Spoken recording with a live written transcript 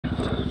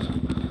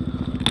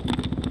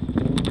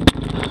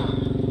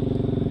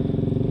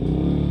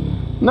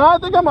No, I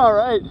think I'm all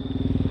right.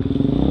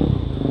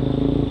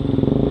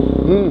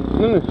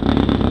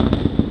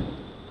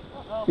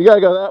 You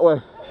gotta go that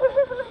way.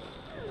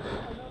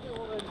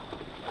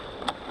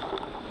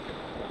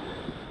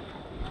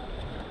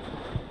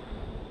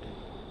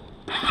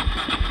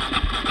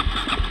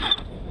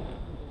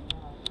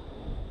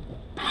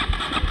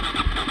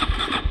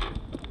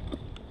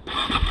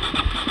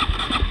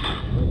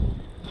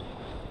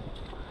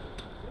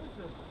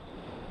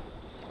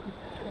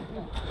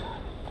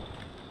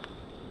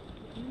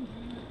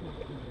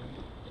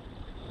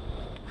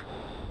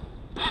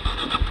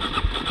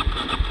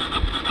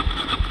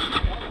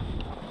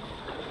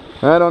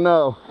 I don't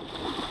know.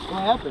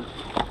 What happened?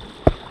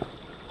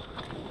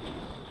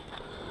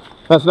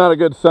 That's not a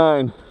good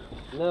sign.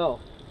 No.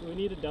 Do we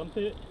need to dump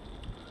it?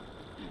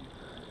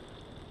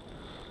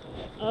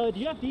 Do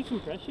you have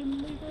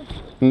decompression lever?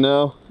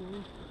 No.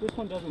 This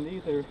one doesn't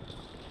either.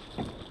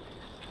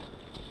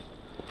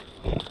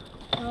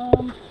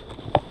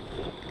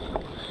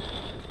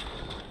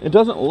 It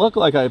doesn't look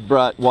like I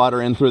brought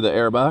water in through the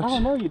airbox. Oh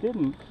no, you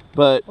didn't.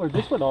 But Or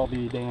this would all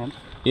be damp.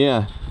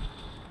 yeah.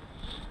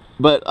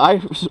 But I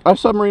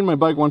submarined my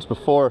bike once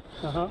before,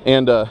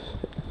 and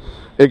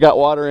it got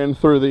water in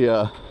through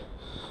the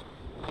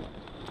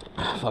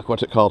fuck,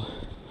 what's it called?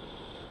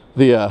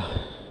 The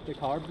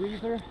carb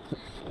breather?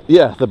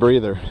 Yeah, the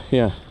breather.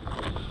 Yeah.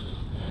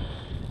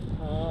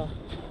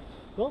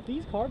 Well,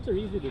 these carbs are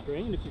easy to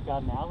drain if you've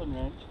got an Allen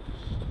wrench.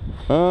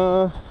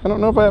 I don't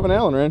know if I have an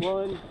Allen wrench.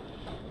 Well,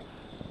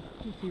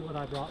 let me see what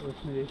I brought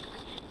with me.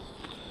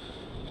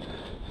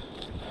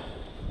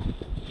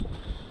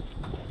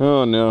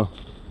 Oh no.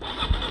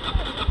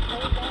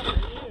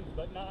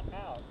 But not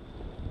out.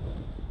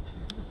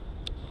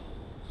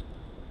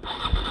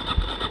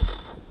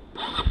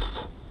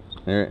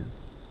 Alright.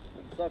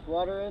 Suck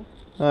water in?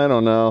 I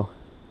don't know.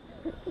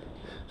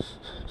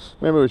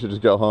 Maybe we should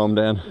just go home,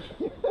 Dan.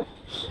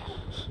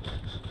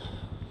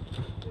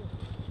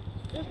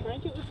 Just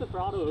crank it with the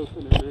throttle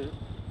open a bit.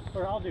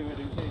 Or I'll do it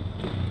in case.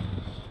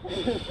 In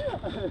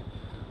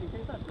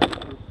case I break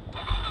it.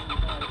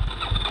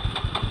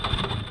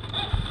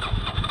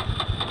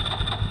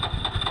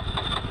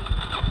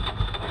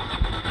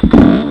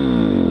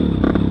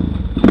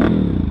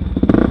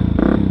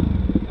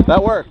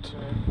 That worked.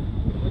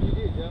 What'd you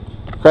do, Joe?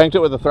 Cranked it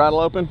with the throttle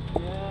open?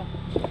 Yeah.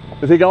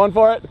 Is he going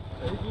for it?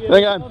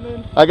 Hang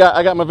on. I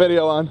got my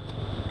video on.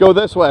 Go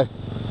this way.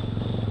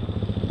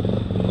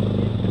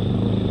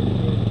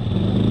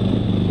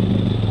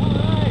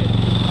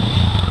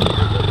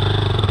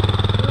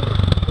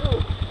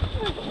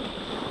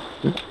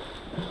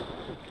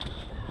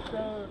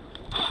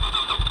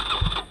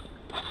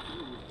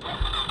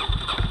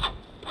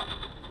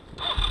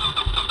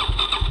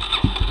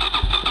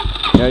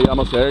 Yeah, you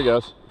almost, there he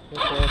goes.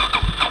 Okay.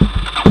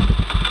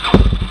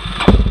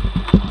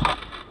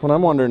 What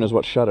I'm wondering is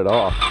what shut it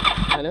off.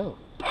 I know.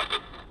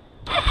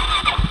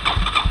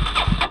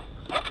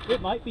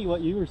 It might be what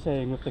you were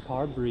saying with the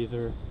carb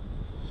breather.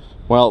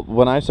 Well,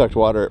 when I sucked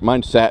water,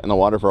 mine sat in the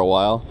water for a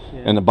while,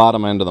 and the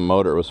bottom end of the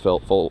motor was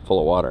full of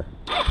water.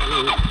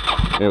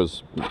 It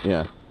was,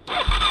 yeah,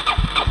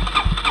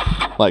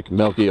 like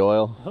milky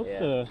oil. I hope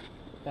the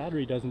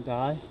battery doesn't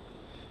die.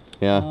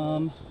 Yeah.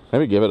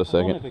 Maybe give it a I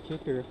second. don't have a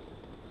kicker.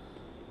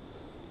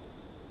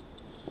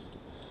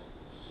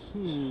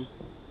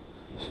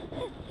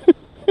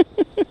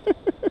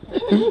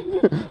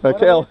 A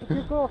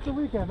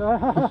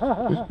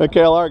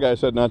KLR guy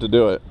said not to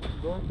do it.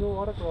 Going to a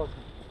water crossing.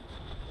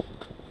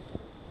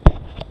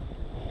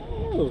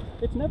 Oh,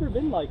 it's never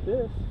been like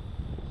this.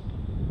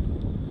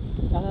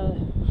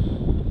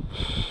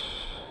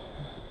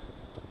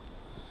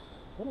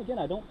 Then again,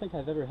 I don't think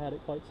I've ever had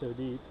it quite so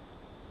deep.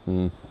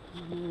 Well,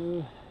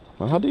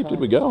 how deep did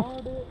we go?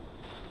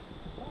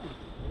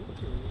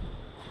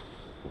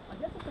 I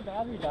guess if the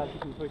battery dies, you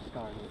can push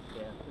start it.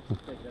 Yeah,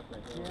 let's take it up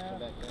right here. Yeah. Go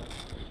back down.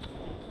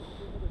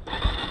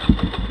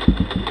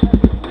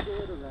 Go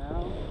it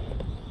around.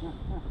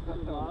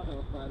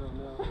 I don't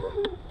know.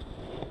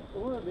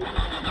 Or maybe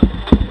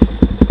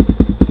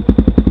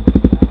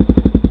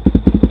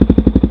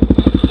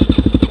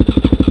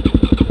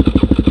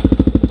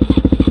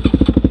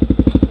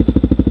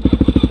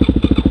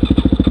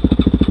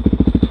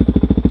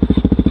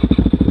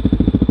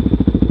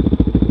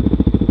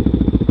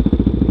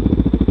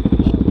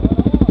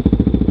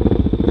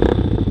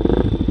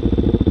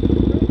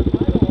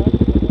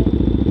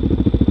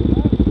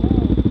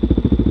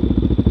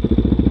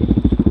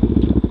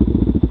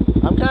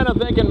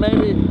thinking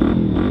maybe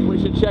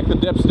we should check the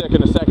dipstick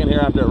in a second here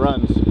after it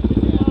runs.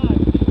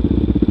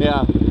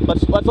 Yeah,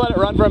 let's let it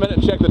run for a minute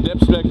and check the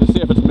dipstick to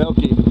see if it's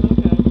milky.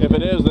 Okay. If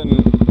it is, then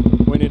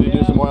we need to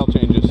do some oil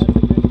changes. That's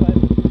a good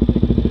question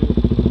to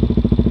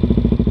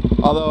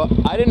do. Although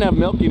I didn't have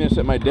milkiness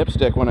at my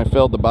dipstick when I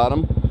filled the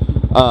bottom,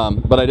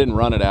 but I didn't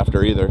run it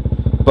after either.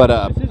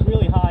 But this is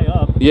really high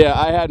up. Yeah,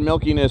 I had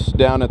milkiness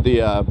down at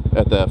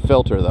the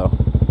filter though.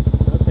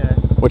 Okay.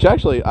 Which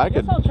actually I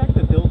could. I'll check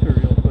the filter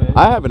real quick.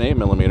 I have an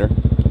 8mm.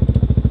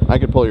 I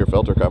could pull your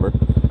filter cover.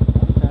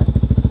 Okay.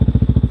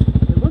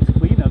 It looks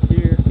clean up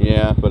here.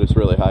 Yeah, but it's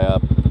really high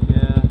up.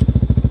 Yeah.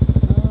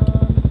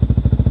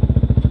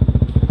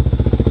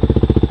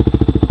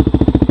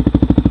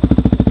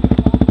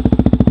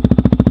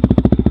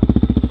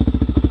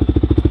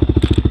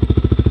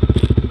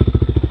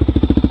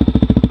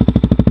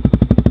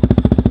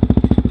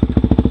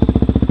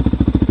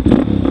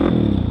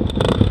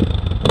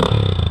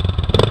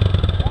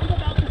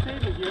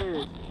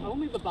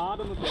 Only the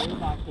bottom of the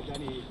airbox of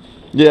any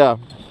Yeah.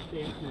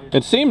 dampener.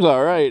 It seems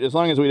alright, as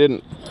long as we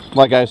didn't,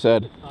 like I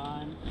said.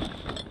 Fine.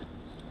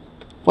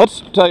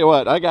 Let's tell you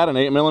what, I got an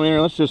 8mm,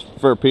 let's just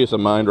for peace of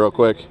mind real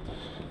quick.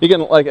 You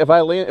can, like,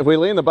 if we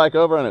lean the bike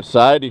over on its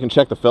side, you can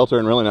check the filter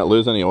and really not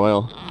lose any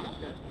oil.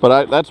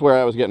 But that's where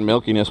I was getting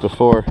milkiness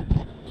before.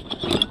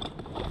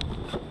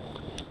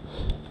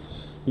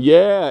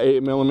 Yeah,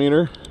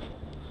 8mm.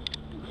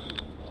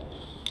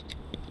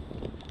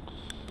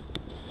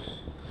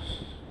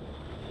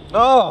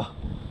 Oh!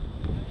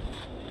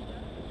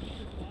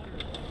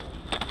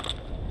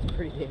 It's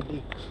pretty damn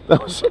deep.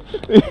 That was,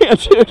 yeah,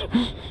 dude.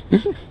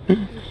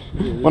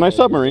 When I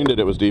submarined it,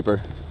 it was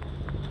deeper.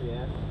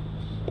 Yeah.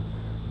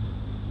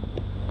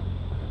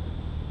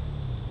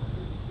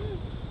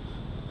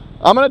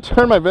 I'm gonna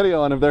turn my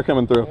video on if they're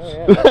coming through.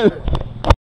 Oh, yeah.